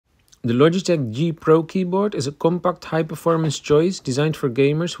The Logitech G Pro keyboard is a compact, high-performance choice designed for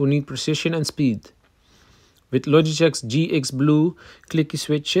gamers who need precision and speed. With Logitech's GX Blue clicky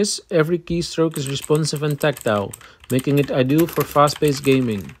switches, every keystroke is responsive and tactile, making it ideal for fast-paced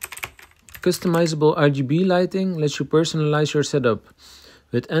gaming. Customizable RGB lighting lets you personalize your setup,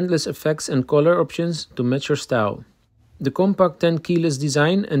 with endless effects and color options to match your style. The compact 10 keyless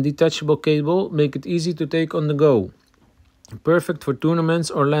design and detachable cable make it easy to take on the go, perfect for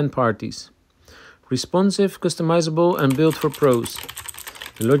tournaments or LAN parties. Responsive, customizable, and built for pros.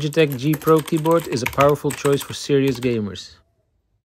 The Logitech G Pro keyboard is a powerful choice for serious gamers.